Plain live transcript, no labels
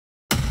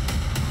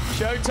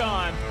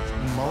Showtime.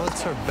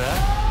 Mullets are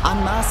back?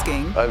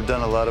 Unmasking I've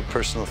done a lot of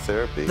personal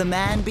therapy. the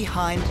man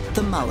behind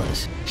the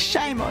mullet.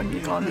 Shame on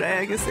you,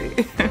 Andre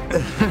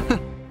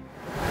Agassi.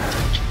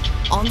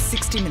 On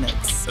 60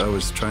 Minutes. I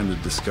was trying to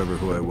discover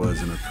who I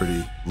was in a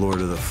pretty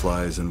Lord of the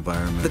Flies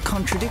environment. The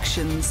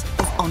contradictions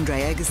of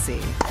Andre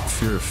Agassi.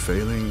 Fear of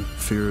failing,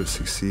 fear of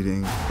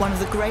succeeding. One of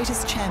the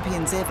greatest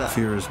champions ever.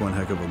 Fear is one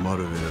heck of a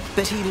motivator.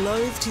 But he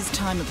loathed his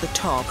time at the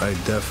top I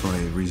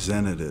definitely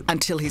resented it.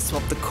 until he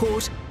swapped the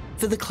court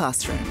for the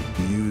classroom.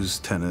 Use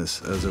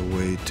tennis as a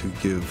way to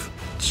give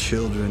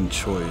children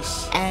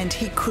choice. And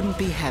he couldn't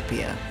be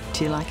happier.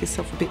 Do you like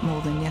yourself a bit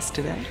more than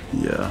yesterday?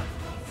 Yeah,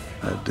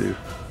 I do.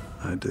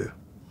 I do.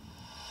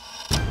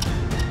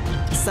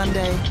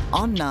 Sunday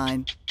on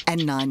 9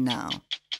 and 9 Now.